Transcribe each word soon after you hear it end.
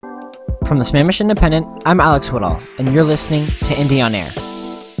From the Sammamish Independent, I'm Alex Woodall, and you're listening to Indy on Air.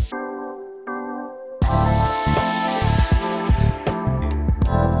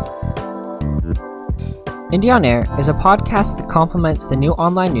 Indy on Air is a podcast that complements the new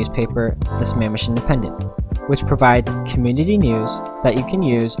online newspaper, the Sammamish Independent, which provides community news that you can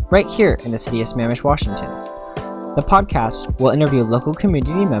use right here in the city of Sammamish, Washington. The podcast will interview local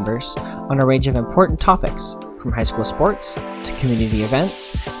community members on a range of important topics, from high school sports to community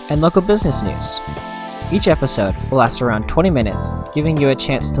events and local business news. Each episode will last around 20 minutes, giving you a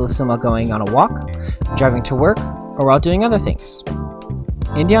chance to listen while going on a walk, driving to work, or while doing other things.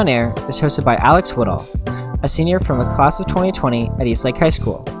 Indy on Air is hosted by Alex Woodall, a senior from the class of 2020 at Eastlake High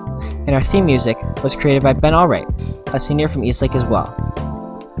School, and our theme music was created by Ben Allwright, a senior from Eastlake as well.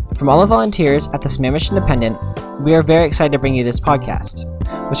 From all the volunteers at the Sammamish Independent, we are very excited to bring you this podcast,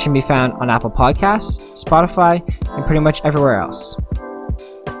 which can be found on Apple Podcasts, Spotify, and pretty much everywhere else.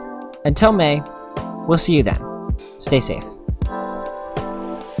 Until May, we'll see you then. Stay safe.